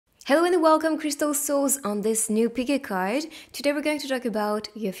Hello and welcome, Crystal Souls, on this new picker card. Today we're going to talk about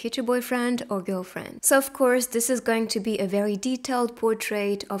your future boyfriend or girlfriend. So of course this is going to be a very detailed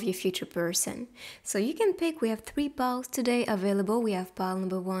portrait of your future person. So you can pick, we have 3 piles today available. We have pile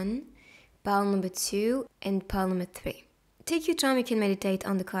number 1, pile number 2 and pile number 3. Take your time, you can meditate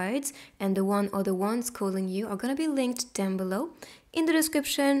on the cards, and the one or the ones calling you are going to be linked down below in the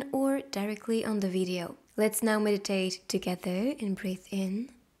description or directly on the video. Let's now meditate together and breathe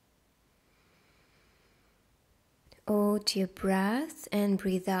in. Hold your breath and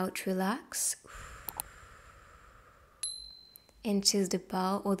breathe out, relax. And choose the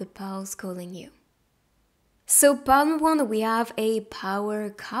pile or the piles calling you. So pile number 1, we have a power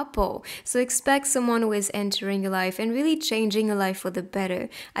couple. So expect someone who is entering your life and really changing your life for the better.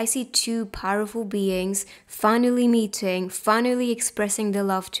 I see 2 powerful beings finally meeting, finally expressing their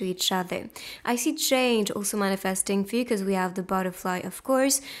love to each other. I see change also manifesting for you because we have the butterfly, of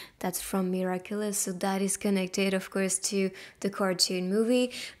course. That's from Miraculous, so that is connected, of course, to the cartoon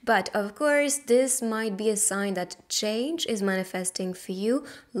movie. But of course, this might be a sign that change is manifesting for you,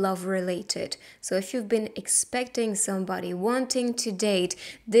 love-related. So if you've been expecting somebody, wanting to date,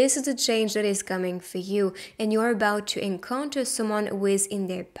 this is the change that is coming for you. And you're about to encounter someone who is in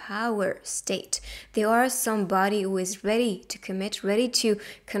their power state. They are somebody who is ready to commit, ready to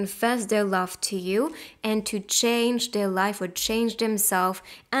confess their love to you and to change their life or change themselves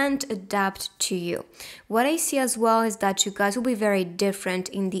and adapt to you. What I see as well is that you guys will be very different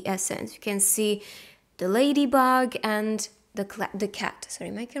in the essence. You can see the ladybug and the cat.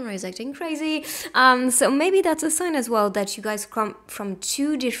 Sorry, my camera is acting crazy. So maybe that's a sign as well that you guys come from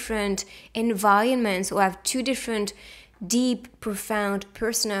 2 different environments or have 2 different deep, profound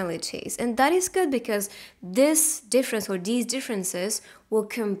personalities. And that is good because this difference or these differences will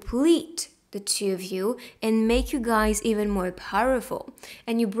complete the 2 of you and make you guys even more powerful.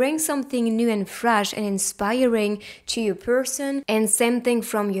 And you bring something new and fresh and inspiring to your person, and same thing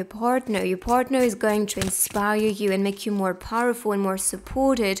from your partner. Your partner is going to inspire you and make you more powerful and more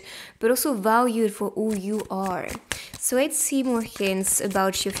supported, but also valued for who you are. So let's see more hints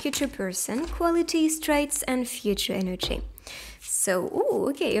about your future person, qualities, traits, and future energy. So,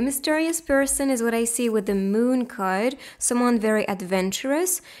 okay, a mysterious person is what I see with the moon card. Someone very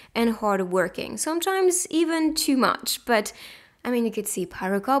adventurous and hardworking. Sometimes even too much, but I mean, you could see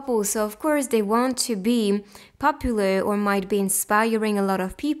power couple. So, of course, they want to be popular or might be inspiring a lot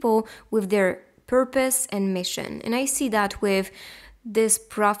of people with their purpose and mission. And I see that with this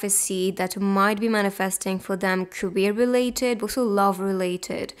prophecy that might be manifesting for them, career related, but also love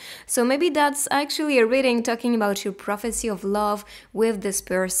related. So maybe that's actually a reading talking about your prophecy of love with this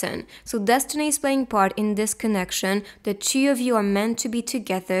person. So destiny is playing part in this connection. The 2 of you are meant to be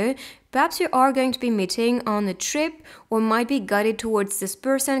together. Perhaps you are going to be meeting on a trip or might be guided towards this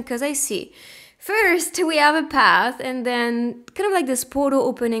person, because I see first we have a path and then kind of like this portal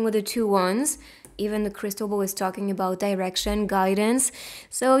opening with the 2 wands. Even the crystal ball is talking about direction, guidance.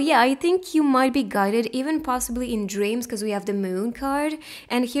 So yeah, I think you might be guided even possibly in dreams because we have the moon card.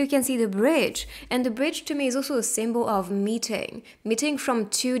 And here you can see the bridge. And the bridge to me is also a symbol of meeting. Meeting from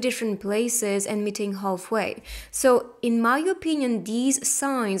 2 different places and meeting halfway. So in my opinion, these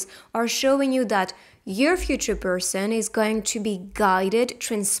signs are showing you that your future person is going to be guided,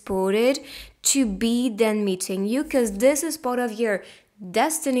 transported to be then meeting you, because this is part of your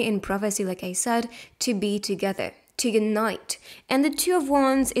destiny and prophecy, like I said, to be together, to unite. And the 2 of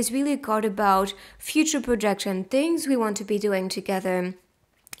Wands is really a card about future projection, things we want to be doing together,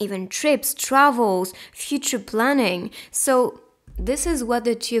 even trips, travels, future planning. So this is what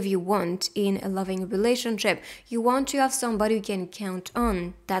the 2 of you want in a loving relationship. You want to have somebody you can count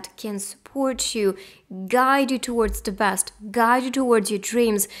on, that can support you, guide you towards the best, guide you towards your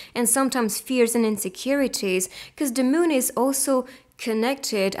dreams, and sometimes fears and insecurities, because the moon is also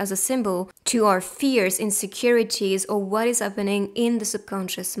connected as a symbol to our fears, insecurities, or what is happening in the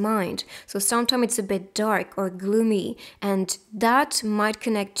subconscious mind. So sometimes it's a bit dark or gloomy, and that might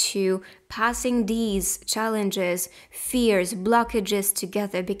connect to passing these challenges, fears, blockages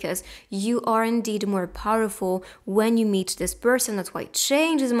together, because you are indeed more powerful when you meet this person. That's why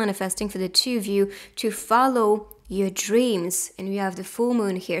change is manifesting for the 2 of you to follow your dreams. And we have the full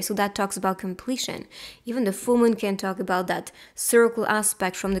moon here, so that talks about completion. Even the full moon can talk about that circle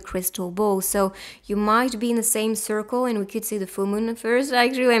aspect from the crystal ball. So you might be in the same circle, and we could see the full moon first.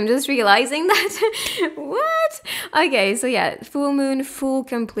 Actually, I'm just realizing that. What? Okay, so yeah, full moon, full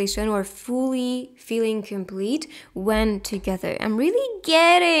completion, or fully feeling complete when together. I'm really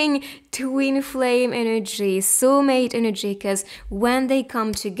getting twin flame energy, soulmate energy, because when they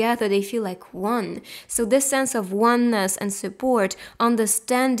come together, they feel like one. So this sense of oneness and support,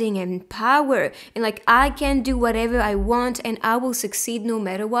 understanding and power, and like I can do whatever I want and I will succeed no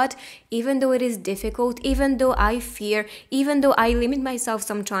matter what, even though it is difficult, even though I fear, even though I limit myself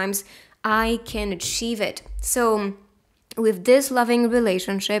sometimes, I can achieve it. So with this loving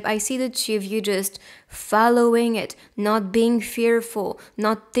relationship, I see the two of you just following it, not being fearful,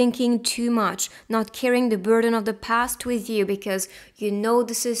 not thinking too much, not carrying the burden of the past with you because you know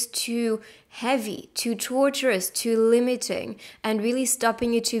this is too heavy, too torturous, too limiting, and really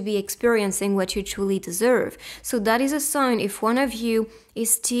stopping you to be experiencing what you truly deserve. So that is a sign if one of you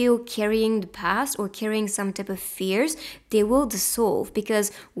is still carrying the past or carrying some type of fears, they will dissolve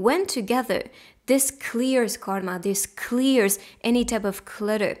because when together, this clears karma, this clears any type of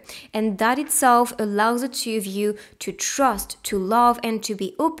clutter. And that itself allows the two of you to trust, to love, and to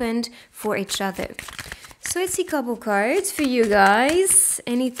be opened for each other. So let's see a couple cards for you guys.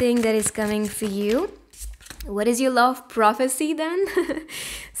 Anything that is coming for you. What is your love prophecy then?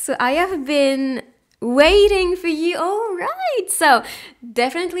 So I have been waiting for you. All right. So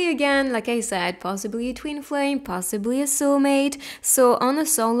definitely, again, like I said, possibly a twin flame, possibly a soulmate. So on a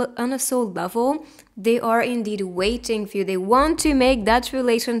soul level, they are indeed waiting for you. They want to make that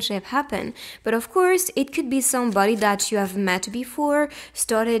relationship happen. But of course, it could be somebody that you have met before,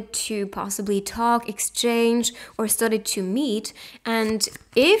 started to possibly talk, exchange, or started to meet. And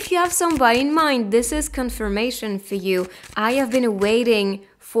if you have somebody in mind, this is confirmation for you. I have been waiting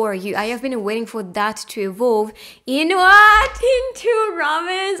for you. I have been waiting for that to evolve in what? Into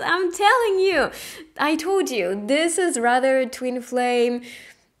romance. I'm telling you. I told you, this is rather a twin flame,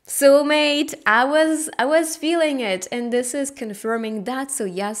 soulmate. I was feeling it, and this is confirming that. So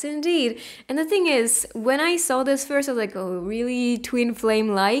yes, indeed. And the thing is, when I saw this first, I was like, oh, really twin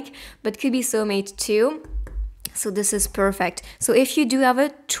flame like, but could be soulmate too. So this is perfect. So if you do have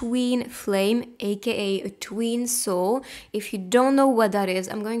a twin flame, aka a twin soul, if you don't know what that is,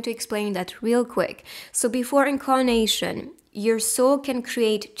 I'm going to explain that real quick. So before incarnation, your soul can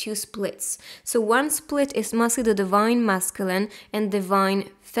create two splits. So one split is mostly the divine masculine and divine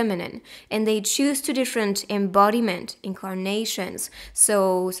feminine, and they choose two different embodiment incarnations.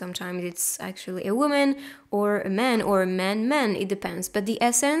 So sometimes it's actually a woman or a man or a man, it depends. But the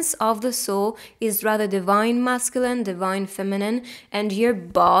essence of the soul is rather divine masculine, divine feminine, and your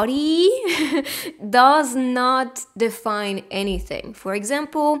body does not define anything. For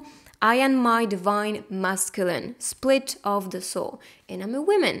example, I am my divine masculine split of the soul, and I'm a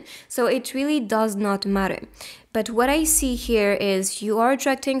woman. So it really does not matter. But what I see here is you are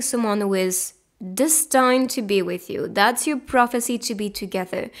attracting someone who is destined to be with you. That's your prophecy to be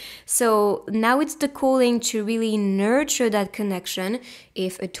together. So now it's the calling to really nurture that connection.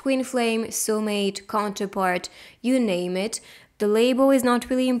 If a twin flame, soulmate, counterpart, you name it, the label is not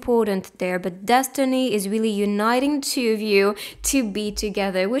really important there, but destiny is really uniting two of you to be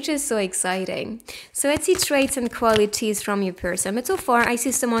together, which is so exciting. So let's see traits and qualities from your person. But so far, I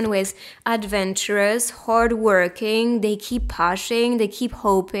see someone who is adventurous, hardworking, they keep pushing, they keep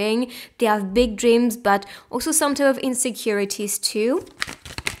hoping, they have big dreams, but also some type of insecurities too.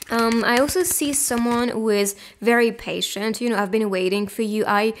 I also see someone who is very patient. You know, I've been waiting for you.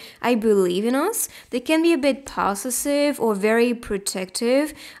 I believe in us. They can be a bit possessive or very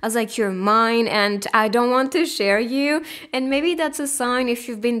protective, as like you're mine and I don't want to share you. And maybe that's a sign if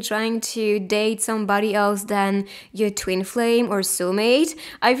you've been trying to date somebody else than your twin flame or soulmate.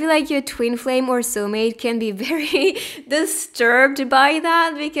 I feel like your twin flame or soulmate can be very disturbed by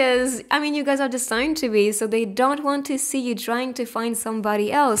that because, I mean, you guys are designed to be, so they don't want to see you trying to find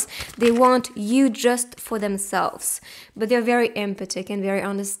somebody else. They want you just for themselves, but they're very empathic and very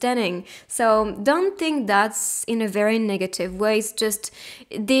understanding. So don't think that's in a very negative way. It's just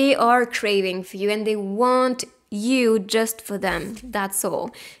they are craving for you and they want you just for them. That's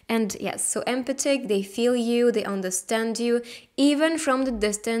all. And yes, so empathic, they feel you, they understand you, even from the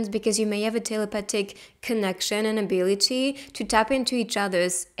distance, because you may have a telepathic connection and ability to tap into each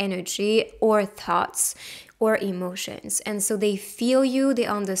other's energy or thoughts or emotions. And so they feel you, they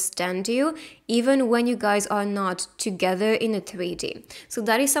understand you, even when you guys are not together in a 3D. So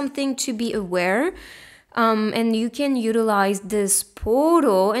that is something to be aware. And you can utilize this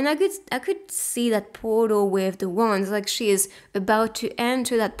portal, and I could see that portal with the wands, like she is about to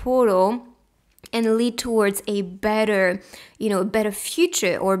enter that portal and lead towards a better, a better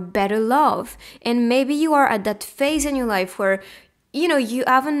future or better love. And maybe you are at that phase in your life where you know, you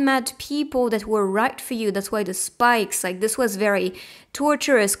haven't met people that were right for you. That's why the spikes, like this was very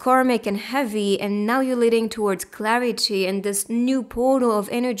torturous, karmic, and heavy. And now you're leading towards clarity. And this new portal of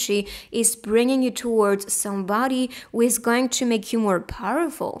energy is bringing you towards somebody who is going to make you more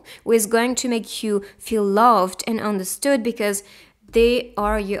powerful, who is going to make you feel loved and understood because they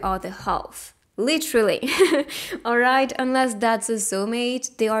are your other half. Literally. Alright, unless that's a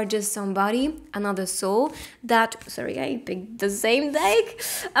soulmate, they are just somebody, another soul that, sorry, I picked the same deck,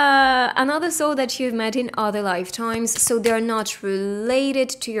 another soul that you've met in other lifetimes. So they're not related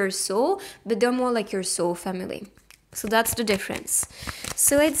to your soul, but they're more like your soul family. So that's the difference.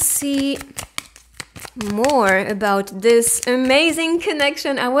 So let's see more about this amazing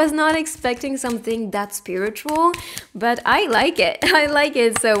connection. I was not expecting something that spiritual, but I like it. I like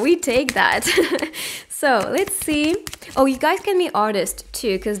it, so we take that. So let's see. Oh, you guys can be artists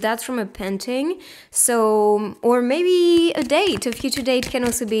too, because that's from a painting. So, or maybe a date. A future date can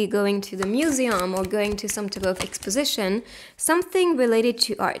also be going to the museum or going to some type of exposition, something related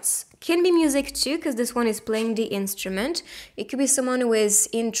to arts. Can be music too, because this one is playing the instrument. It could be someone who is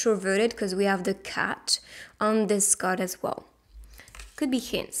introverted, because we have the cat on this card as well. Could be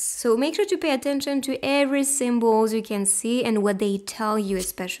hints. So make sure to pay attention to every symbols you can see and what they tell you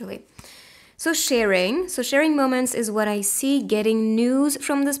especially. So sharing moments is what I see, getting news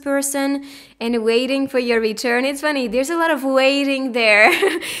from this person and waiting for your return. It's funny, there's a lot of waiting there.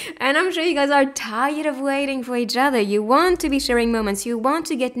 And I'm sure you guys are tired of waiting for each other. You want to be sharing moments, you want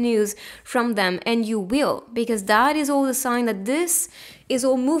to get news from them, and you will, because that is all the sign that this is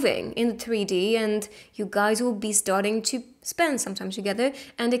all moving in 3D and you guys will be starting to spend some time together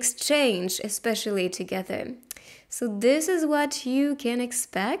and exchange, especially together. So this is what you can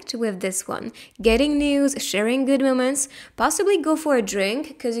expect with this one. Getting news, sharing good moments, possibly go for a drink,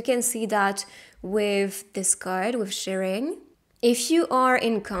 because you can see that with this card, with sharing. If you are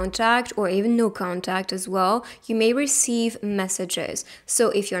in contact or even no contact as well, you may receive messages.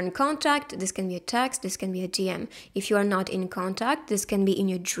 So if you're in contact, this can be a text, this can be a DM. If you are not in contact, this can be in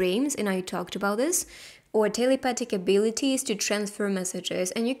your dreams, and I talked about this. Or telepathic abilities to transfer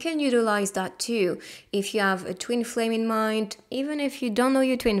messages, and you can utilize that too if you have a twin flame in mind. Even if you don't know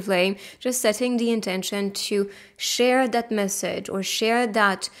your twin flame, just setting the intention to share that message or share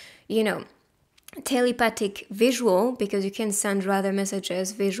that, you know, telepathic visual, because you can send rather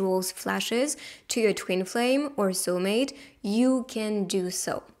messages, visuals, flashes to your twin flame or soulmate. You can do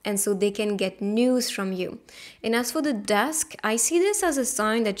so, and so they can get news from you. And as for the desk, I see this as a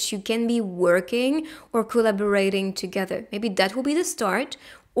sign that you can be working or collaborating together. Maybe that will be the start,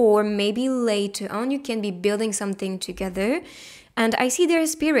 or maybe later on you can be building something together. And I see their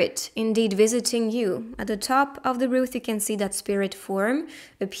spirit indeed visiting you. At the top of the roof, you can see that spirit form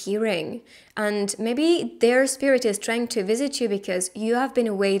appearing. And maybe their spirit is trying to visit you because you have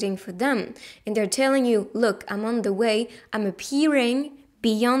been waiting for them. And they're telling you, look, I'm on the way. I'm appearing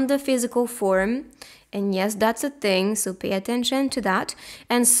beyond the physical form. And yes, that's a thing, so pay attention to that.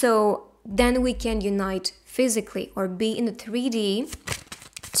 And so then we can unite physically or be in the 3D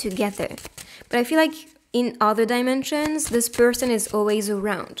together. But I feel like in other dimensions, this person is always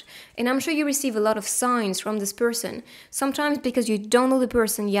around. And I'm sure you receive a lot of signs from this person. Sometimes because you don't know the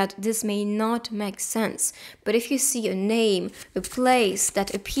person yet, this may not make sense. But if you see a name, a place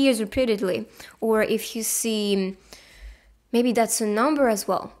that appears repeatedly, or if you see, maybe that's a number as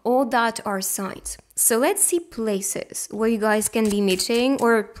well, all that are signs. So let's see places where you guys can be meeting,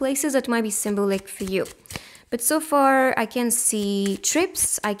 or places that might be symbolic for you. But so far, I can see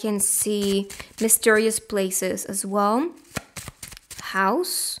trips, I can see mysterious places as well.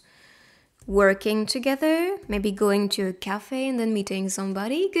 House, working together, maybe going to a cafe and then meeting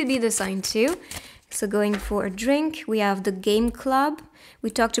somebody, could be the sign too. So going for a drink, we have the game club. We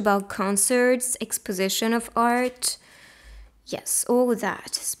talked about concerts, exposition of art. Yes, all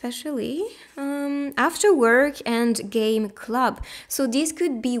that, especially after work and game club. So these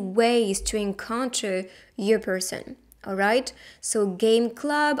could be ways to encounter your person, all right? So game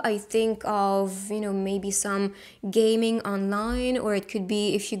club, I think of, maybe some gaming online, or it could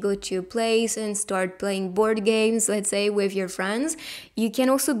be if you go to a place and start playing board games, let's say with your friends, you can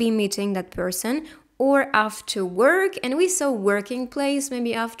also be meeting that person. Or after work, and we saw working place,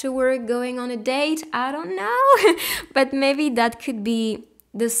 maybe after work going on a date, I don't know. But maybe that could be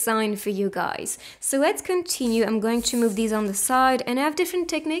the sign for you guys. So let's continue. I'm going to move these on the side, and I have different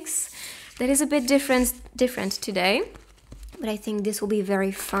techniques that is a bit different today. But I think this will be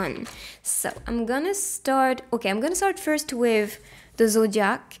very fun. So I'm gonna start first with the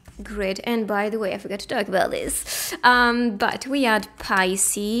zodiac grid. And by the way, I forgot to talk about this. But we had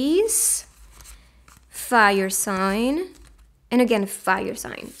Pisces, fire sign, And again, fire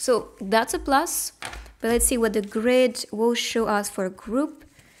sign. So that's a plus. But let's see what the grid will show us for group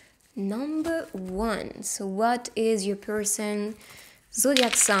number 1. So what is your person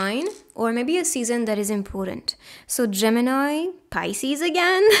zodiac sign, or maybe a season that is important? So Gemini, Pisces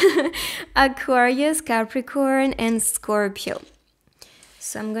again, Aquarius, Capricorn, and Scorpio.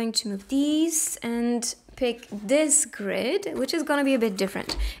 So I'm going to move these and pick this grid, which is going to be a bit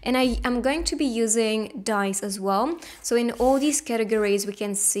different. And I'm going to be using dice as well. So in all these categories, we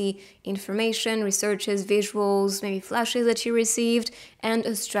can see information, researches, visuals, maybe flashes that you received, and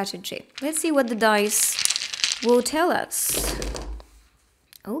a strategy. Let's see what the dice will tell us.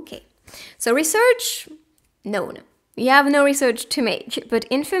 Okay, so research, no. You have no research to make, but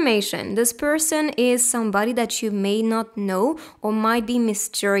information. This person is somebody that you may not know or might be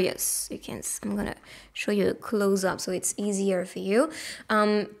mysterious. I'm gonna show you a close-up so it's easier for you.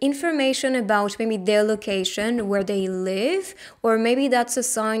 Information about maybe their location, where they live, or maybe that's a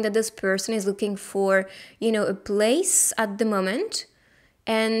sign that this person is looking for, a place at the moment.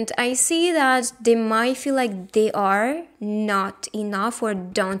 And I see that they might feel like they are not enough or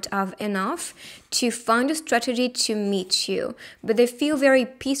don't have enough to find a strategy to meet you. But they feel very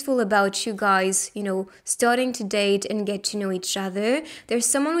peaceful about you guys, starting to date and get to know each other. There's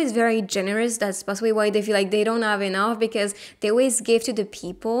someone who is very generous. That's possibly why they feel like they don't have enough, because they always give to the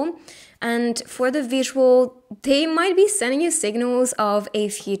people. And for the visual, they might be sending you signals of a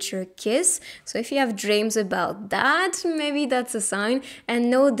future kiss. So if you have dreams about that, maybe that's a sign.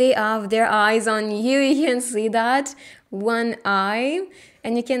 And no, they have their eyes on you. You can see that. One eye.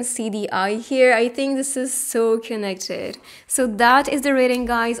 And you can see the eye here. I think this is so connected. So that is the reading,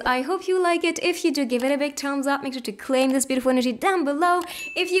 guys. I hope you like it. If you do, give it a big thumbs up. Make sure to claim this beautiful energy down below.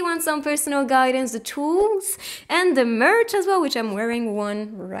 If you want some personal guidance, the tools, and the merch as well, which I'm wearing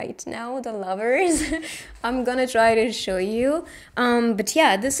one right now, the lovers. I'm gonna try to show you. But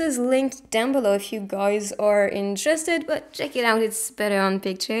yeah, this is linked down below if you guys are interested. But check it out. It's better on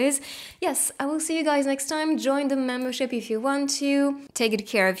pictures. Yes, I will see you guys next time. Join the membership if you want to. Take good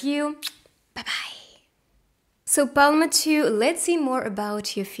care of you. Bye-bye. So Palma 2, let's see more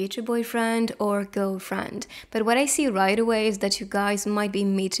about your future boyfriend or girlfriend. But what I see right away is that you guys might be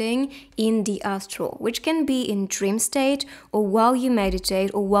meeting in the astral, which can be in dream state, or while you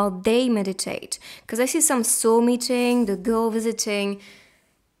meditate, or while they meditate. Because I see some soul meeting, the girl visiting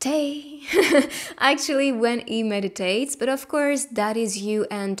Tay actually when he meditates, but of course that is you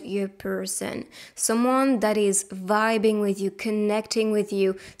and your person, someone that is vibing with you, connecting with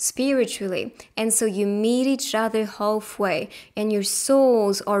you spiritually, and so you meet each other halfway and your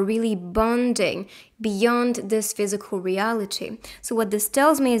souls are really bonding beyond this physical reality. So what this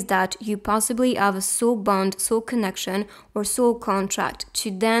tells me is that you possibly have a soul bond, soul connection, or soul contract to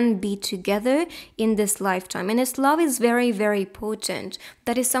then be together in this lifetime. And this love is very, very potent.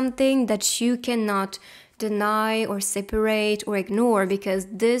 That is something that you cannot deny or separate or ignore, because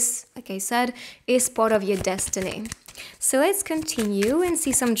this, like I said, is part of your destiny. So let's continue and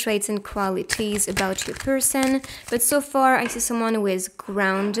see some traits and qualities about your person. But so far, I see someone who is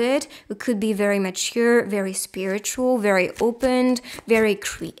grounded, who could be very mature, very spiritual, very open, very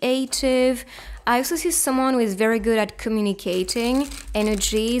creative. I also see someone who is very good at communicating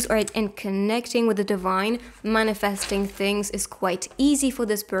energies and connecting with the divine. Manifesting things is quite easy for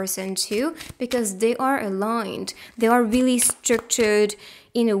this person too, because they are aligned. They are really structured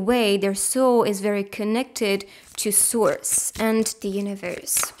in a way. Their soul is very connected to source and the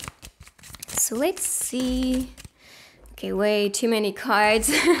universe. So let's see. Okay, way too many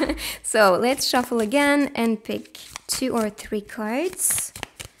cards. So let's shuffle again and pick 2 or 3 cards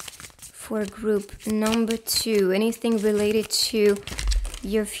for group number 2. Anything related to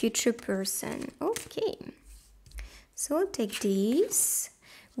your future person. Okay. So I'll take these.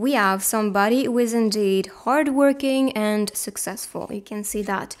 We have somebody who is indeed hardworking and successful. You can see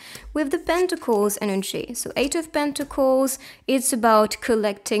that with the Pentacles energy. So 8 of Pentacles, it's about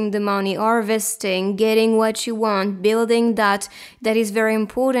collecting the money, harvesting, getting what you want, building that is very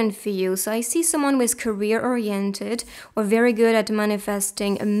important for you. So I see someone who is career-oriented or very good at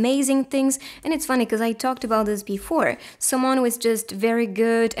manifesting amazing things. And it's funny because I talked about this before. Someone who is just very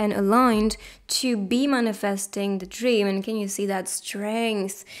good and aligned to be manifesting the dream. And can you see that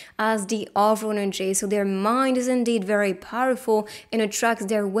strength as the overall energy? So their mind is indeed very powerful and attracts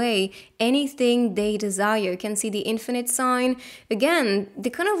their way anything they desire. You can see the infinite sign. Again, they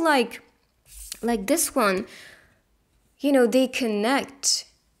kind of like this one, you know, they connect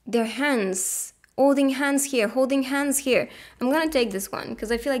their hands, holding hands here, holding hands here. I'm gonna take this one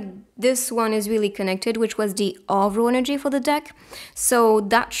because I feel like this one is really connected, which was the overall energy for the deck. So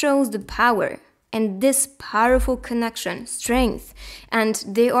that shows the power and this powerful connection, strength. And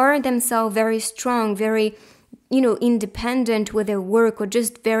they are themselves very strong, very, independent with their work, or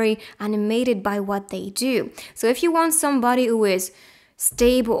just very animated by what they do. So if you want somebody who is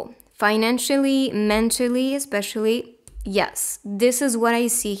stable, financially, mentally, especially, yes, this is what I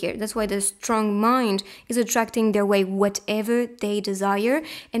see here. That's why the strong mind is attracting their way whatever they desire,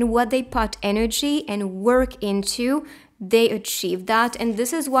 and what they put energy and work into, they achieve that. And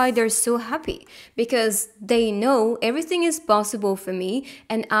this is why they're so happy, because they know everything is possible for me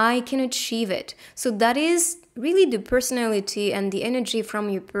and I can achieve it. So that is really the personality and the energy from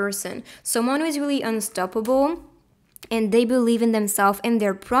your person. Someone who is really unstoppable, and they believe in themselves and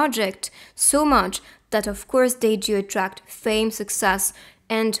their project so much that of course they do attract fame, success,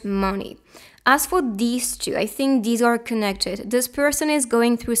 and money. As for these two, I think these are connected. This person is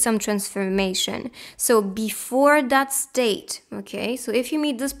going through some transformation. So before that state, okay, so if you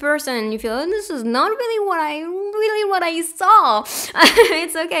meet this person and you feel, oh, this is not really what I saw,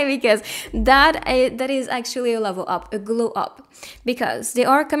 it's okay, because that is actually a level up, a glow up, because they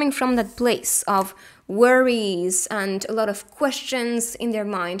are coming from that place of worries and a lot of questions in their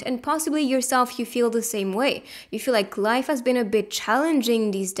mind. And possibly yourself, you feel the same way. You feel like life has been a bit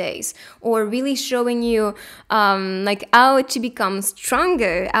challenging these days, or really showing you like how to become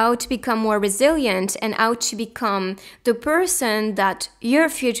stronger, how to become more resilient, and how to become the person that your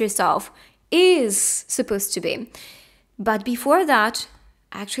future self is supposed to be. But before that,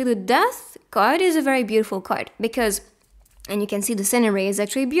 actually the Death card is a very beautiful card, because, and you can see the scenery is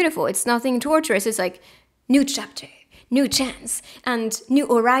actually beautiful. It's nothing torturous. It's like new chapter, new chance, and new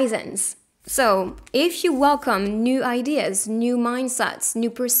horizons. So if you welcome new ideas, new mindsets, new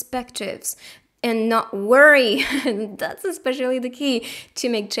perspectives, and not worry, that's especially the key to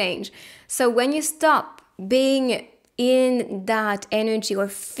make change. So when you stop being in that energy or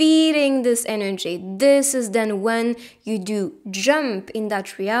feeding this energy, this is then when you do jump in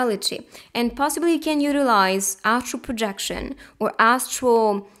that reality. And possibly you can utilize astral projection or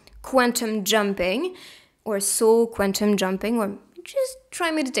astral quantum jumping or soul quantum jumping, or just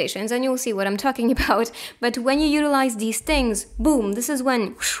try meditations and you'll see what I'm talking about. But when you utilize these things, boom, this is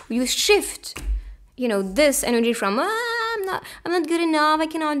when you shift, this energy from I'm not good enough, I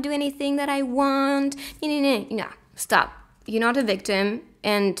cannot do anything that I want. No, stop. You're not a victim,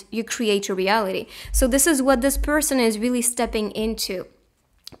 and you create your reality. So this is what this person is really stepping into.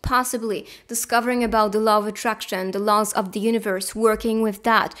 Possibly discovering about the law of attraction, the laws of the universe, working with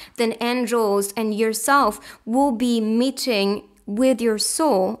that. Then angels and yourself will be meeting with your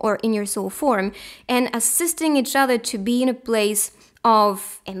soul, or in your soul form, and assisting each other to be in a place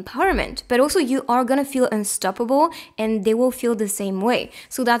of empowerment. But also you are gonna feel unstoppable, and they will feel the same way.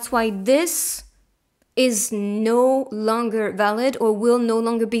 So that's why this is no longer valid, or will no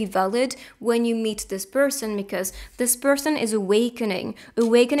longer be valid when you meet this person, because this person is awakening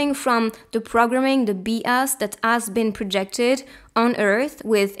from the programming, the BS that has been projected on earth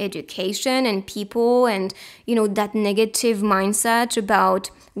with education and people, and that negative mindset about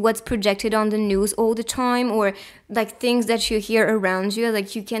what's projected on the news all the time, or like things that you hear around you,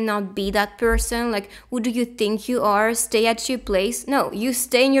 like you cannot be that person, like who do you think you are, stay at your place. No, you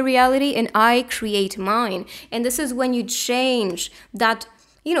stay in your reality and I create mine. And this is when you change that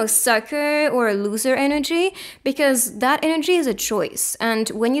sucker or loser energy, because that energy is a choice. And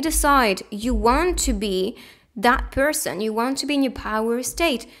when you decide you want to be that person, you want to be in your power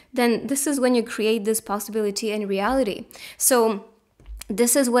state, then this is when you create this possibility and reality. So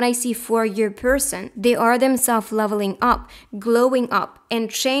this is what I see for your person. They are themselves leveling up, glowing up, and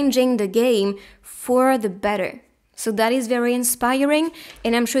changing the game for the better. So that is very inspiring,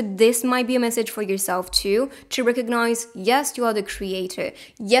 and I'm sure this might be a message for yourself too, to recognize, yes, you are the creator.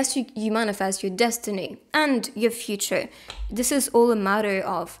 Yes, you manifest your destiny and your future. This is all a matter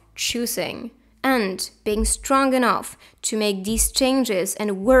of choosing and being strong enough to make these changes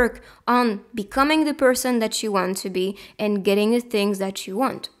and work on becoming the person that you want to be and getting the things that you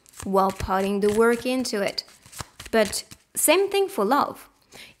want while putting the work into it. But same thing for love.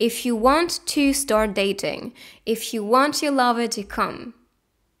 If you want to start dating, if you want your lover to come,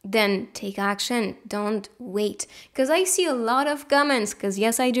 then take action. Don't wait. Because I see a lot of comments, because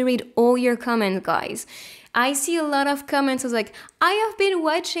yes, I do read all your comments, guys. I see a lot of comments like, I have been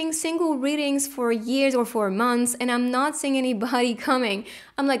watching single readings for years or for months and I'm not seeing anybody coming.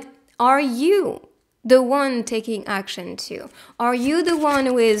 I'm like, are you the one taking action too? Are you the one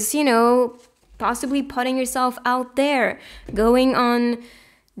who is, possibly putting yourself out there, going on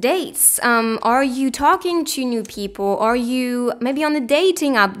dates? Are you talking to new people? Are you maybe on a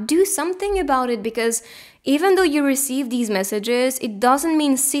dating app? Do something about it, because even though you receive these messages, it doesn't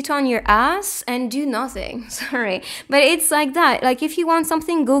mean sit on your ass and do nothing. Sorry. But it's like that. Like, if you want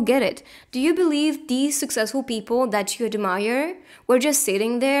something, go get it. Do you believe these successful people that you admire were just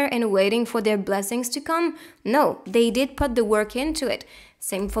sitting there and waiting for their blessings to come? No, they did put the work into it.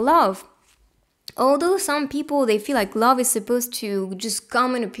 Same for love. Although some people, they feel like love is supposed to just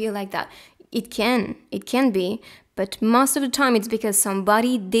come and appear like that. It can be, but most of the time it's because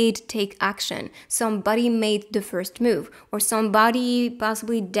somebody did take action. Somebody made the first move, or somebody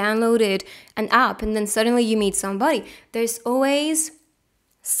possibly downloaded an app and then suddenly you meet somebody. There's always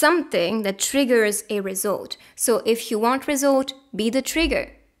something that triggers a result. So if you want result, be the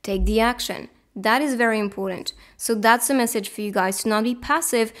trigger, take the action. That is very important. So that's a message for you guys, to not be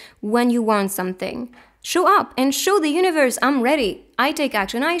passive when you want something. Show up and show the universe, I'm ready. I take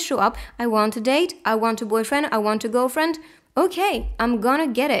action, I show up. I want a date, I want a boyfriend, I want a girlfriend. Okay, I'm gonna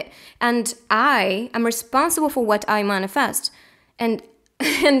get it. And I am responsible for what I manifest. And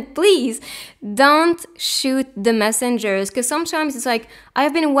please don't shoot the messengers, because sometimes it's like,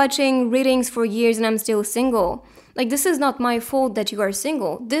 I've been watching readings for years and I'm still single. Like, this is not my fault that you are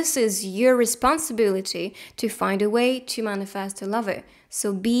single. This is your responsibility to find a way to manifest a lover.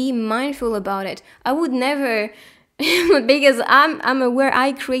 So be mindful about it. I would never, because I'm aware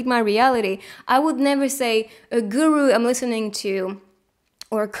I create my reality. I would never say a guru I'm listening to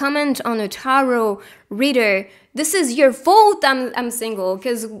or comment on a tarot reader, this is your fault I'm single.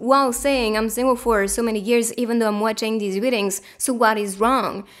 Because while saying I'm single for so many years, even though I'm watching these readings, so what is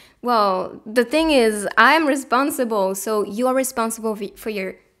wrong? Well, the thing is, I'm responsible, so you are responsible for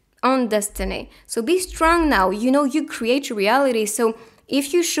your own destiny. So be strong now. You know, you create your reality, so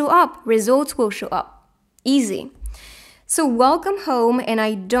if you show up, results will show up. Easy. So welcome home, and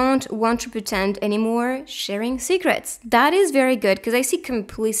I don't want to pretend anymore, sharing secrets. That is very good, because I see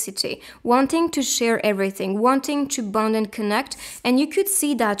complicity, wanting to share everything, wanting to bond and connect, and you could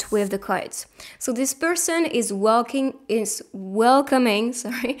see that with the cards. So this person is welcoming,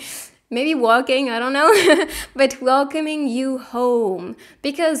 maybe walking, I don't know, but welcoming you home,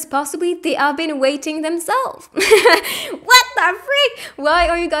 because possibly they have been waiting themselves. What the freak? Why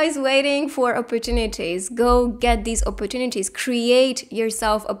are you guys waiting for opportunities? Go get these opportunities, create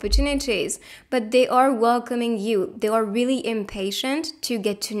yourself opportunities, but they are welcoming you. They are really impatient to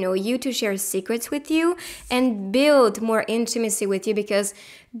get to know you, to share secrets with you and build more intimacy with you, because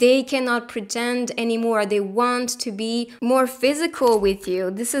they cannot pretend anymore. They want to be more physical with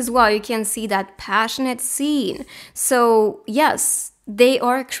you. This is why you can see that passionate scene. So yes, they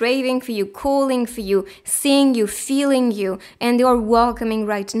are craving for you, calling for you, seeing you, feeling you, and they are welcoming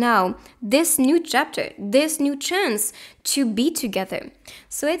right now this new chapter, this new chance to be together.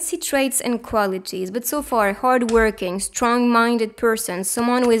 So let's see traits and qualities. But so far, hardworking, strong-minded person,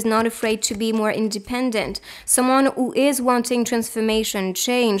 someone who is not afraid to be more independent, someone who is wanting transformation,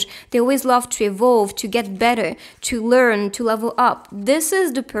 change. They always love to evolve, to get better, to learn, to level up. This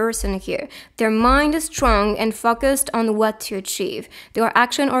is the person here. Their mind is strong and focused on what to achieve. They are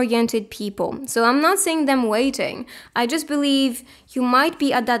action-oriented people. So I'm not saying them waiting. I just believe you might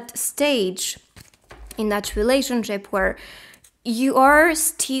be at that stage in that relationship where you are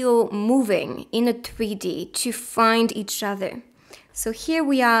still moving in a 3D to find each other. So here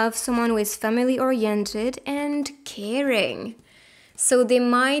we have someone who is family oriented and caring. So they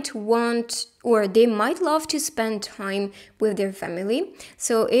might want, or they might love to spend time with their family.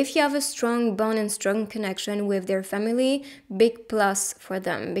 So if you have a strong bond and strong connection with their family, big plus for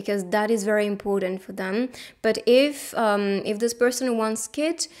them, because that is very important for them. But if this person wants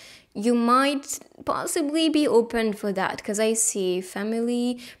kids, you might possibly be open for that, because I see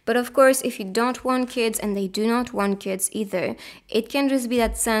family. But of course, if you don't want kids and they do not want kids either, it can just be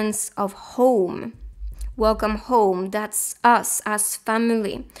that sense of home. Welcome home, that's us as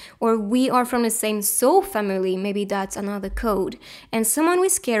family. Or we are from the same soul family, maybe that's another code. And someone who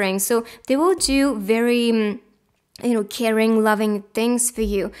is caring, so they will do very caring, loving things for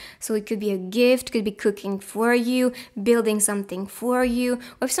you. So it could be a gift, could be cooking for you, building something for you.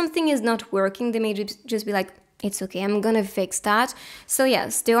 Or if something is not working, they may just be like, it's okay, I'm gonna fix that. So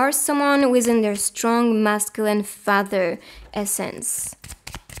yes, there are someone who is in their strong masculine father essence.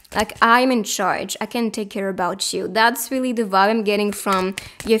 Like, I'm in charge, I can take care about you. That's really the vibe I'm getting from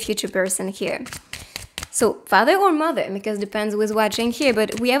your future person here. So father or mother, because it depends who is watching here,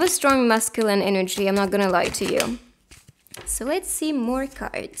 but we have a strong masculine energy, I'm not gonna lie to you. So let's see more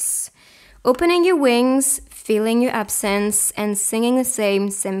cards. Opening your wings, feeling your absence, and singing the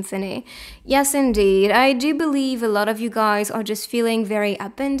same symphony. Yes, indeed. I do believe a lot of you guys are just feeling very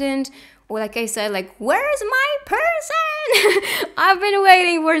abandoned, or like I said, like, where's my person? I've been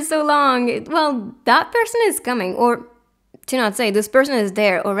waiting for so long. Well, that person is coming, or to not say this person is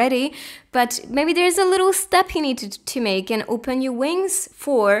there already, but maybe there's a little step you need to make and open your wings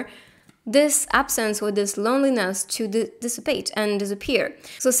for this absence or this loneliness to dissipate and disappear.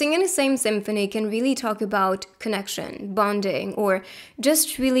 So singing the same symphony can really talk about connection, bonding, or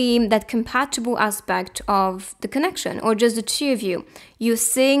just really that compatible aspect of the connection, or just the two of you. You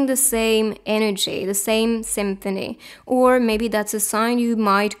sing the same energy, the same symphony, or maybe that's a sign you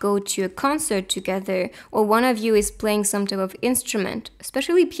might go to a concert together, or one of you is playing some type of instrument,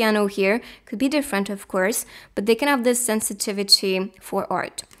 especially piano here, could be different of course, but they can have this sensitivity for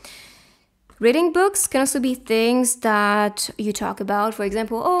art. Reading books can also be things that you talk about. For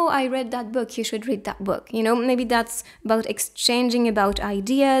example, oh, I read that book, you should read that book. You know, maybe that's about exchanging about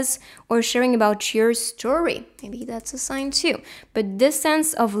ideas or sharing about your story. Maybe that's a sign too. But this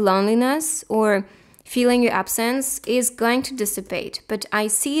sense of loneliness or feeling your absence is going to dissipate. But I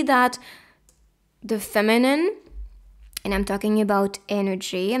see that the feminine, and I'm talking about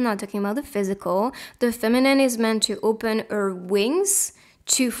energy, I'm not talking about the physical, the feminine is meant to open her wings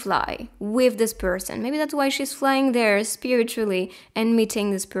to fly with this person. Maybe that's why she's flying there spiritually and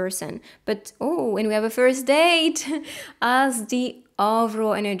meeting this person. But oh, and we have a first date as the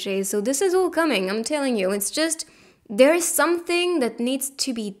overall energy. So this is all coming, I'm telling you. It's just there's something that needs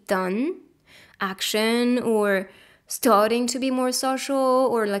to be done, action, or starting to be more social,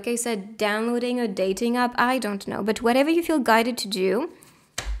 or like I said, downloading a dating app. I don't know, but whatever you feel guided to do,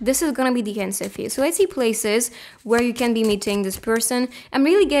 this is gonna be the answer for you. So I see places where you can be meeting this person. I'm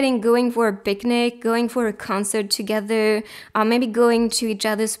really going for a picnic, going for a concert together, maybe going to each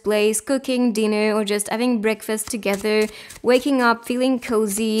other's place, cooking dinner, or just having breakfast together, waking up, feeling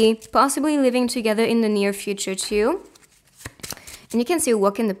cozy, possibly living together in the near future too. And you can see a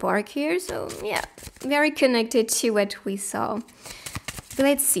walk in the park here, so yeah, very connected to what we saw. But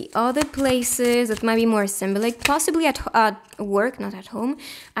let's see, other places that might be more symbolic, possibly at work, not at home,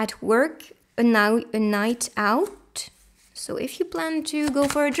 at work, a night out. So if you plan to go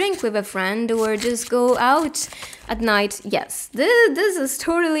for a drink with a friend or just go out at night, yes, this is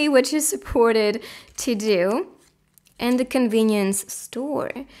totally what you're supported to do. And the convenience store.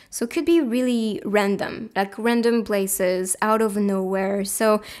 So it could be really random, like random places out of nowhere.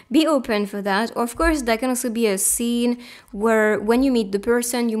 So be open for that. Or of course, that can also be a scene where when you meet the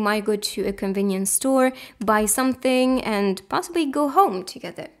person, you might go to a convenience store, buy something, and possibly go home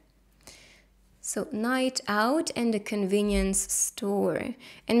together. So night out and the convenience store.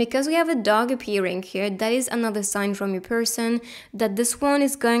 And because we have a dog appearing here, that is another sign from your person that this one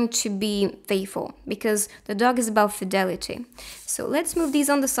is going to be faithful, because the dog is about fidelity. So let's move these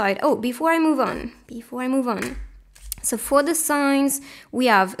on the side. Oh, before I move on. So for the signs, we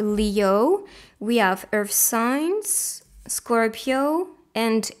have Leo, we have earth signs, Scorpio,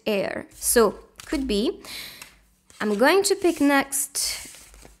 and air. So could be, I'm going to pick next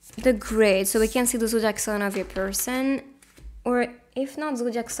the grid, so we can see the zodiac sign of your person, or if not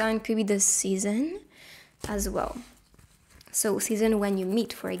zodiac sign, could be the season as well. So season when you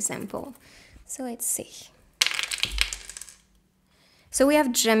meet, for example. So let's see. So we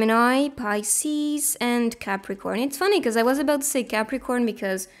have Gemini, Pisces, and Capricorn. It's funny because I was about to say Capricorn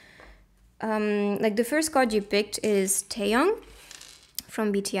because like the first card you picked is Taeyong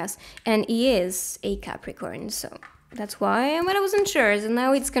from BTS, and he is a Capricorn, so that's why, but I wasn't sure, so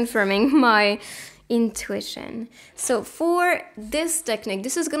now it's confirming my intuition. So for this technique,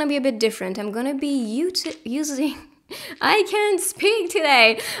 this is gonna be a bit different. I'm gonna be using I can't speak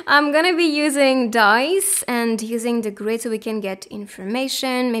today. I'm gonna be using dice and using the grid so we can get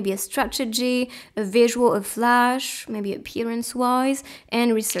information, maybe a strategy, a visual, a flash, maybe appearance-wise,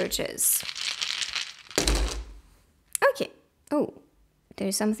 and researches. Okay. Oh,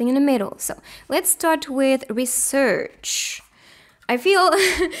 there's something in the middle. So let's start with research. I feel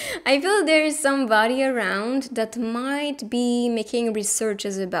there's somebody around that might be making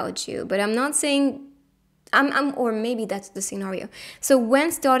researches about you, but I'm not saying or maybe that's the scenario. So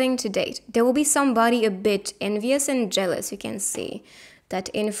when starting to date, there will be somebody a bit envious and jealous. You can see that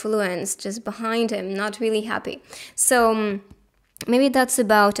influence just behind him, not really happy. So maybe that's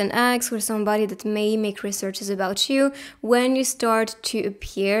about an ex or somebody that may make researches about you when you start to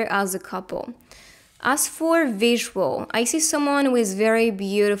appear as a couple. As for visual, I see someone who is very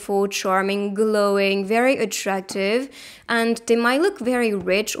beautiful, charming, glowing, very attractive, and they might look very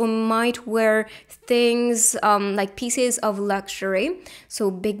rich or might wear things like pieces of luxury,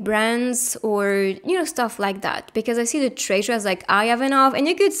 so big brands or stuff like that. Because I see the treasure as like I have enough, and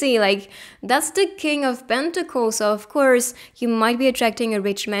you could see like that's the King of Pentacles. So of course you might be attracting a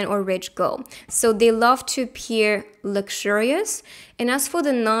rich man or rich girl. So they love to appear luxurious. And as for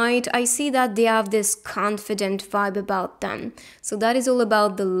the Knight, I see that they have this confident vibe about them. So that is all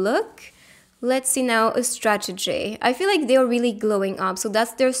about the look. Let's see now a strategy. I feel like they're really glowing up. So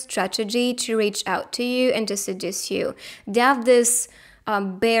that's their strategy to reach out to you and to seduce you. They have this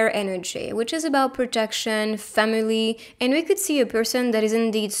bear energy, which is about protection, family, and we could see a person that is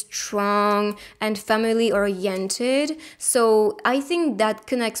indeed strong and family oriented. So I think that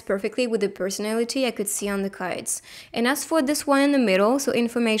connects perfectly with the personality I could see on the cards. And as for this one in the middle, so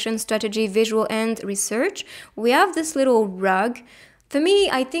information, strategy, visual, and research, we have this little rug. For me,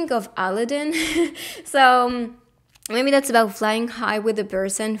 I think of Aladdin. So maybe that's about flying high with the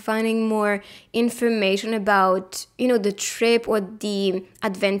person, finding more information about, the trip or the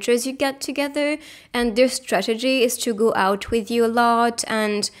adventures you get together. And their strategy is to go out with you a lot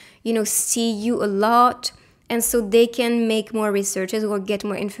and, see you a lot. And so they can make more researches or get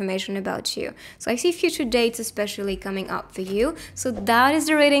more information about you. So I see future dates especially coming up for you. So that is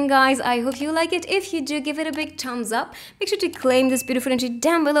the reading, guys. I hope you like it. If you do, give it a big thumbs up. Make sure to claim this beautiful energy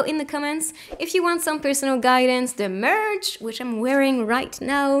down below in the comments. If you want some personal guidance, the merch, which I'm wearing right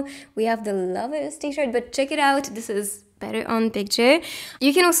now. We have the Lovers t-shirt, but check it out. This is better on picture.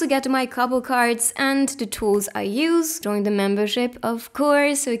 You can also get my couple cards and the tools I use. Join the membership, of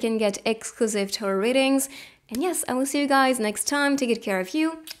course, so you can get exclusive tarot readings. And yes, I will see you guys next time. Take good care of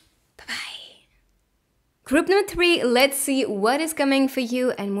you. Bye-bye. Group number 3, let's see what is coming for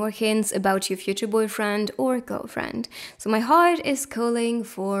you and more hints about your future boyfriend or girlfriend. So my heart is calling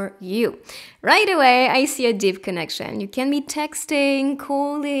for you. Right away, I see a deep connection. You can be texting,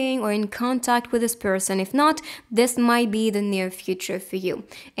 calling, or in contact with this person. If not, this might be the near future for you.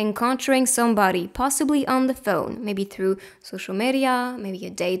 Encountering somebody, possibly on the phone, maybe through social media, maybe a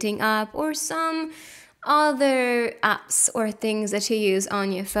dating app, or some other apps or things that you use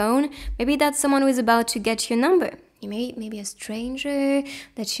on your phone. Maybe that's someone who is about to get your number. You maybe a stranger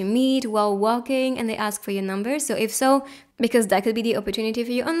that you meet while walking and they ask for your number. So if so, because that could be the opportunity for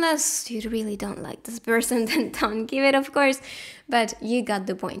you, unless you really don't like this person, then don't give it, of course. But you got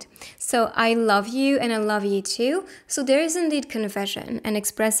the point. So I love you and I love you too. So there is indeed confession and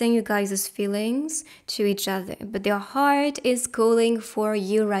expressing you guys' feelings to each other. But their heart is calling for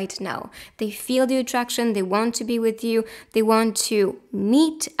you right now. They feel the attraction. They want to be with you. They want to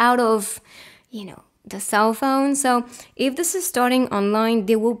meet out of, the cell phone. So if this is starting online,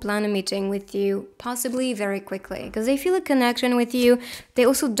 they will plan a meeting with you, possibly very quickly, because they feel a connection with you. They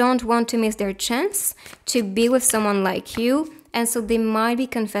also don't want to miss their chance to be with someone like you. And so they might be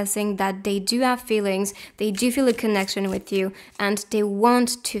confessing that they do have feelings, they do feel a connection with you, and they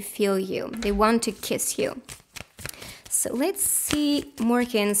want to feel you. They want to kiss you. So let's see more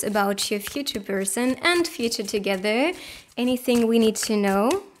hints about your future person and future together. Anything we need to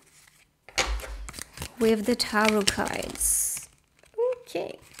know with the tarot cards.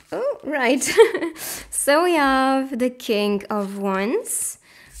 Okay. Oh, right. So we have the King of Wands.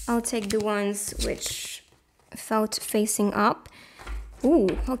 I'll take the ones which felt facing up.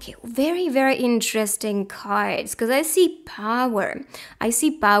 Ooh, okay. Very, very interesting cards because I see power. I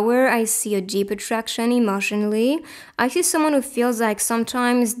see a deep attraction emotionally. I see someone who feels like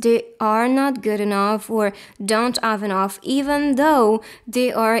sometimes they are not good enough or don't have enough, even though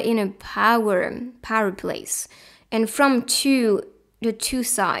they are in a power place. And from the two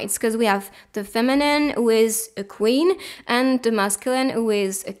sides, because we have the feminine who is a queen and the masculine who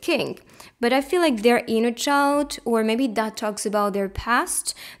is a king. But I feel like their inner child, or maybe that talks about their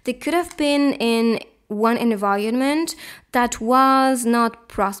past, they could have been in one environment that was not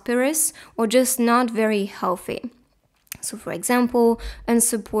prosperous or just not very healthy. So for example,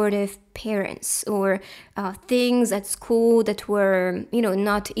 unsupportive parents or things at school that were,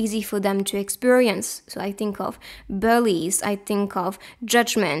 not easy for them to experience. So I think of bullies, I think of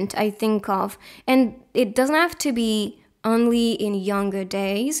judgment, and it doesn't have to be only in younger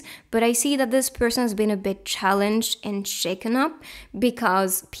days, but I see that this person has been a bit challenged and shaken up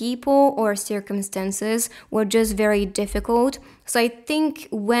because people or circumstances were just very difficult So I think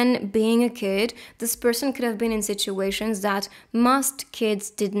when being a kid, this person could have been in situations that most kids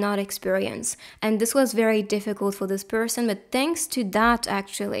did not experience. And this was very difficult for this person, but thanks to that,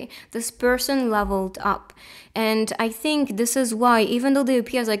 actually, this person leveled up. And I think this is why, even though they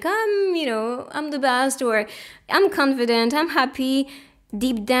appear as like, I'm the best, or I'm confident, I'm happy,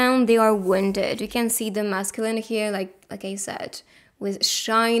 deep down they are wounded. You can see the masculine here, like I said, with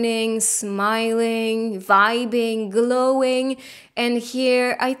shining, smiling, vibing, glowing. And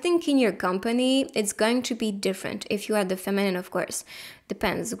here, I think in your company, it's going to be different. If you are the feminine, of course,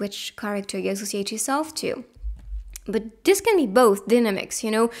 depends which character you associate yourself to. But this can be both dynamics,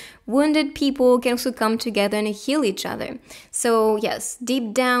 Wounded people can also come together and heal each other. So yes,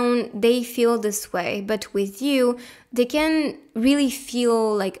 deep down, they feel this way. But with you, they can really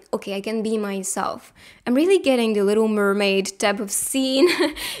feel like, okay, I can be myself. I'm really getting the Little Mermaid type of scene,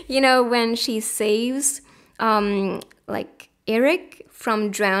 when she saves, Eric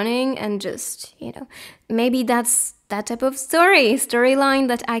from drowning, and just, maybe that's that type of storyline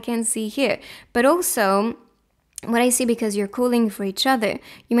that I can see here. But also, what I see, because you're calling for each other,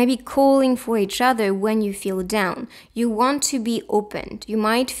 you may be calling for each other when you feel down. You want to be opened. You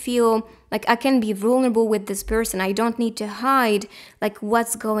might feel like, I can be vulnerable with this person. I don't need to hide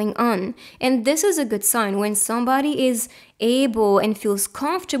what's going on. And this is a good sign when somebody is able and feels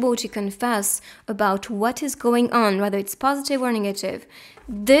comfortable to confess about what is going on, whether it's positive or negative.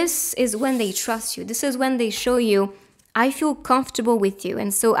 This is when they trust you. This is when they show you, I feel comfortable with you,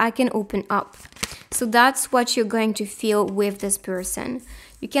 and so I can open up. So that's what you're going to feel with this person.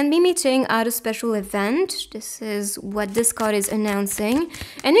 You can be meeting at a special event. This is what this card is announcing.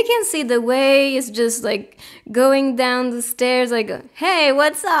 And you can see the way it's just going down the stairs hey,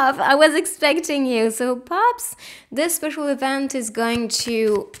 what's up? I was expecting you. So pops, this special event is going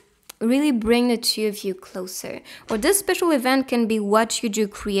to really bring the two of you closer. Or this special event can be what you do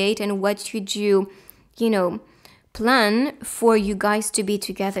create and what you do, plan for you guys to be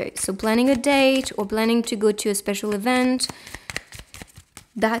together. So planning a date or planning to go to a special event,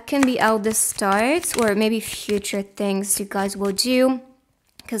 that can be how this starts, or maybe future things you guys will do.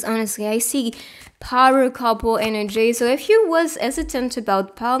 Because honestly, I see power couple energy. So if you was hesitant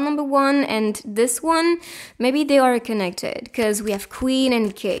about pile number 1 and this one, maybe they are connected, because we have queen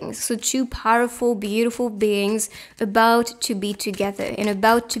and king. So two powerful, beautiful beings about to be together and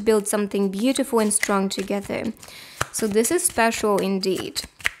about to build something beautiful and strong together. So this is special indeed.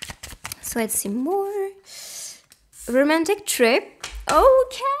 So let's see more. Romantic trip.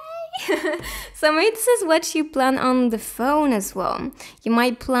 Okay. So maybe this is what you plan on the phone as well. You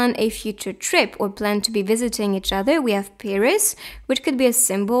might plan a future trip or plan to be visiting each other. We have Paris, which could be a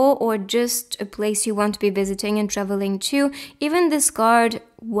symbol or just a place you want to be visiting and traveling to. Even this card,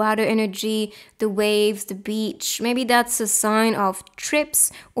 water energy, the waves, the beach, maybe that's a sign of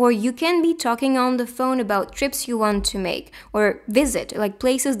trips. Or you can be talking on the phone about trips you want to make or visit,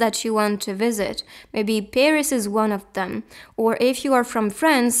 places that you want to visit. Maybe Paris is one of them. Or if you are from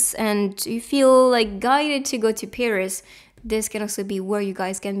France and you feel guided to go to Paris, this can also be where you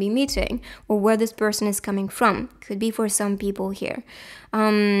guys can be meeting or where this person is coming from. Could be for some people here.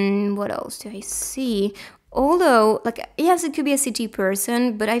 What else do I see? Although, yes, it could be a city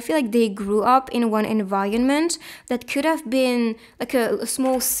person, but I feel like they grew up in one environment that could have been a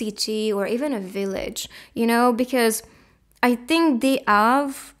small city or even a village, because I think they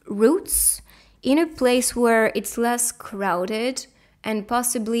have roots in a place where it's less crowded and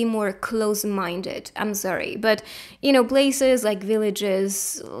possibly more close-minded. I'm sorry, but, places like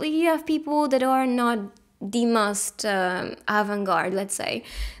villages, you have people that are not the most avant-garde, let's say.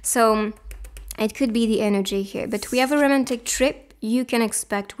 So it could be the energy here. But we have a romantic trip you can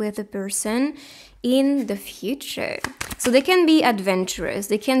expect with a person in the future. So they can be adventurous,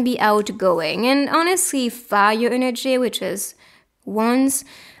 they can be outgoing, and honestly, fire energy, which is wands,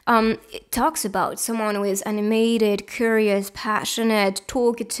 it talks about someone who is animated, curious, passionate,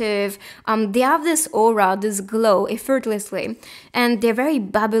 talkative. They have this aura, this glow effortlessly, and they're very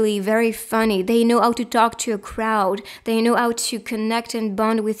bubbly, very funny. They know how to talk to a crowd. They know how to connect and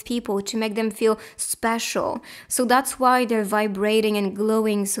bond with people to make them feel special. So that's why they're vibrating and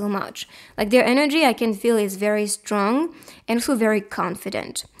glowing so much. Their energy, I can feel, is very strong and also very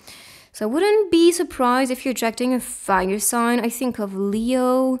confident. So I wouldn't be surprised if you're attracting a fire sign. I think of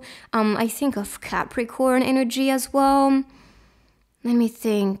Leo. I think of Capricorn energy as well. Let me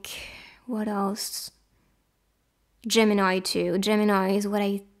think. What else? Gemini too. Gemini is what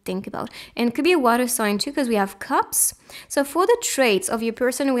I think about. And it could be a water sign too, because we have cups. So for the traits of your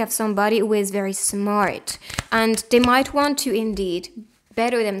person, we have somebody who is very smart. And they might want to indeed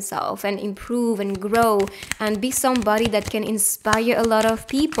better themselves and improve and grow and be somebody that can inspire a lot of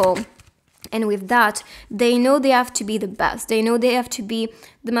people. And with that, they know they have to be the best. They know they have to be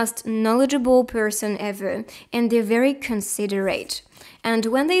the most knowledgeable person ever. And they're very considerate. And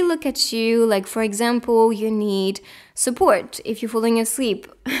when they look at you, like for example, you need support if you're falling asleep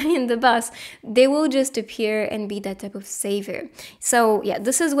in the bus, they will just appear and be that type of savior. So yeah,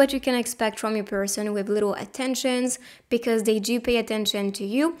 this is what you can expect from your person with little attentions, because they do pay attention to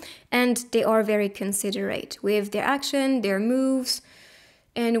you and they are very considerate with their action, their moves,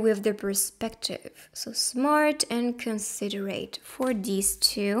 and with their perspective. So smart and considerate for these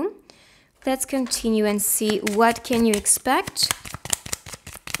two. Let's continue and see what can you expect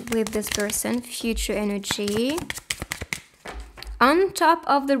with this person, future energy. On top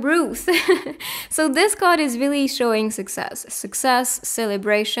of the roof. So this card is really showing success,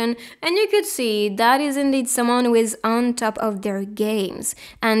 celebration, and you could see that is indeed someone who is on top of their games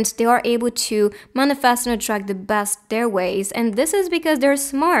and they are able to manifest and attract the best their ways, and this is because they're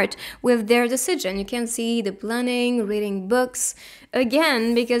smart with their decision. You can see the planning, reading books,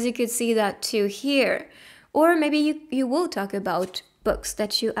 again, because you could see that too here. Or maybe you will talk about books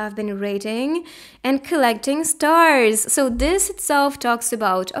that you have been reading and collecting stars. So this itself talks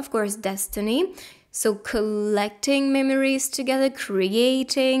about, of course, destiny. So collecting memories together,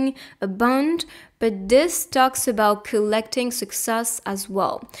 creating a bond. But this talks about collecting success as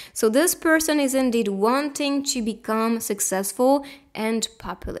well. So this person is indeed wanting to become successful and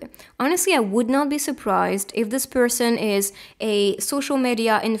popular. Honestly, I would not be surprised if this person is a social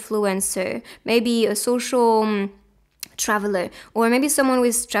media influencer, maybe a social traveler, or maybe someone who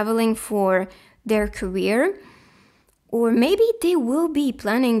is traveling for their career, or maybe they will be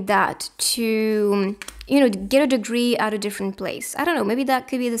planning that to, get a degree at a different place. I don't know, maybe that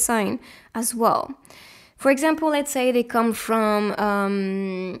could be the sign as well. For example, let's say they come from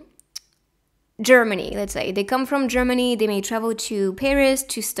Germany. Let's say they come from Germany, they may travel to Paris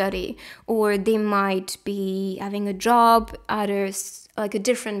to study, or they might be having a job at a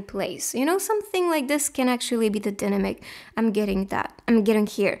different place. Something like this can actually be the dynamic. I'm getting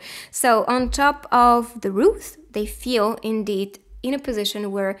here. So on top of the roof, they feel indeed in a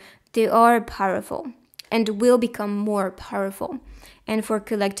position where they are powerful and will become more powerful. And for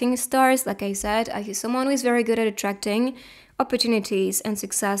collecting stars, like I said, I see someone who is very good at attracting opportunities and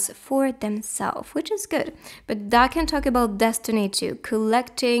success for themselves, which is good. But that can talk about destiny too,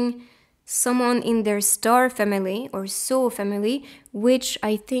 collecting someone in their star family or soul family, which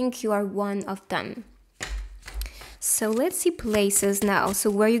I think you are one of them. So let's see places now, so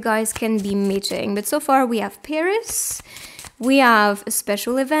where you guys can be meeting. But so far we have Paris, we have a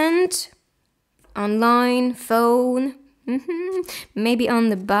special event, online, phone, maybe on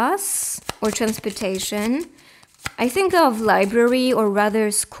the bus or transportation. I think of library, or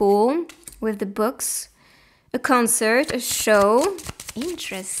rather school with the books, a concert, a show.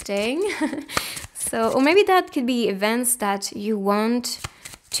 Interesting. So, or maybe that could be events that you want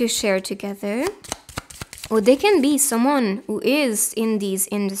to share together. Or they can be someone who is in these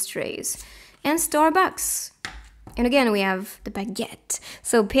industries. And Starbucks. And again, we have the baguette.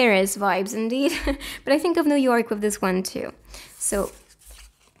 So Paris vibes indeed. But I think of New York with this one too. So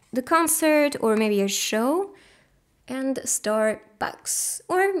the concert, or maybe a show, and Starbucks.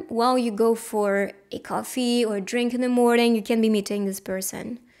 Or while you go for a coffee or drink in the morning, you can be meeting this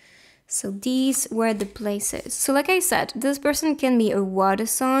person. So these were the places. So like I said, this person can be a water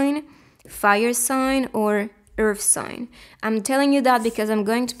sign, fire sign, or earth sign. I'm telling you that because I'm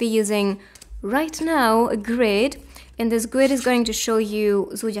going to be using right now a grid, and this grid is going to show you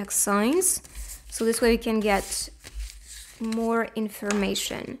zodiac signs. So this way you can get more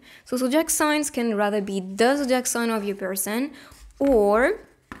information. So zodiac signs can rather be the zodiac sign of your person, or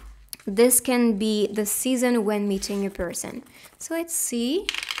this can be the season when meeting your person. So let's see.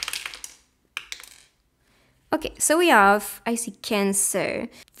 Okay, so we have, I see Cancer,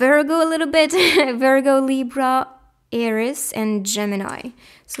 Virgo a little bit, Virgo, Libra, Aries, and Gemini.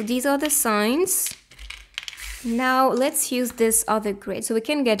 So these are the signs. Now let's use this other grid so we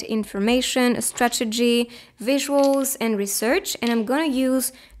can get information, a strategy, visuals, and research. And I'm gonna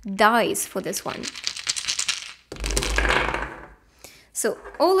use dice for this one. So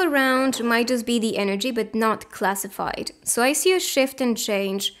all around might just be the energy, but not classified. So I see a shift and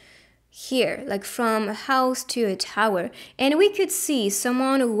change here, like from a house to a tower. And we could see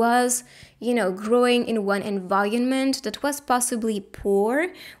someone who was, growing in one environment that was possibly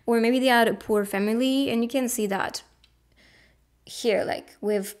poor, or maybe they had a poor family, and you can see that here, like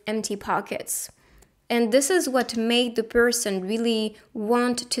with empty pockets. And this is what made the person really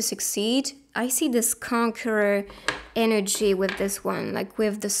want to succeed. I see this conqueror energy with this one, like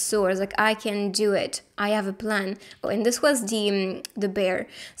with the swords, like I can do it, I have a plan. Oh, and this was the bear.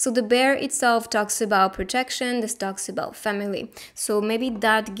 So the bear itself talks about protection, this talks about family. So maybe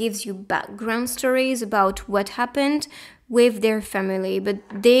that gives you background stories about what happened with their family, but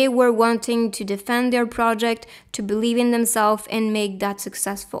they were wanting to defend their project, to believe in themselves and make that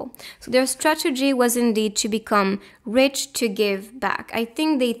successful. So their strategy was indeed to become rich, to give back. I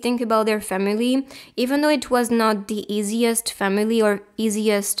think they think about their family, even though it was not the easiest family or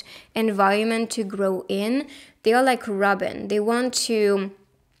easiest environment to grow in. They are like Robin. They want to,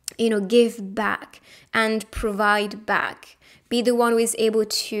 give back and provide back. Be the one who is able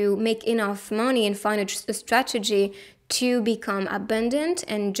to make enough money and find a strategy to become abundant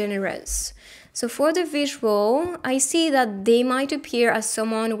and generous. So for the visual, I see that they might appear as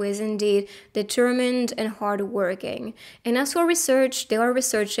someone who is indeed determined and hardworking. And as for research, they are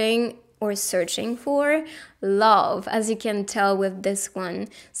researching or searching for love, as you can tell with this one.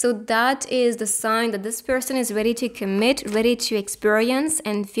 So that is the sign that this person is ready to commit, ready to experience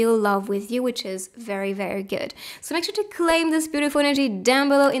and feel love with you, which is very, very good. So make sure to claim this beautiful energy down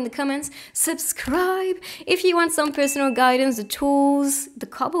below in the comments. Subscribe if you want some personal guidance, the tools, the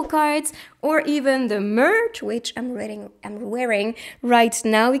couple cards, or even the merch, which I'm wearing right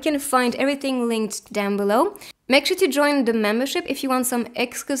now. We can find everything linked down below. Make sure to join the membership if you want some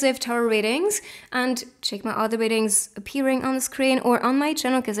exclusive tarot readings, and check my other readings appearing on the screen or on my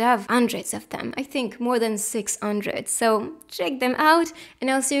channel because I have hundreds of them. I think more than 600. So check them out and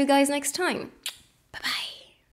I'll see you guys next time. Bye-bye.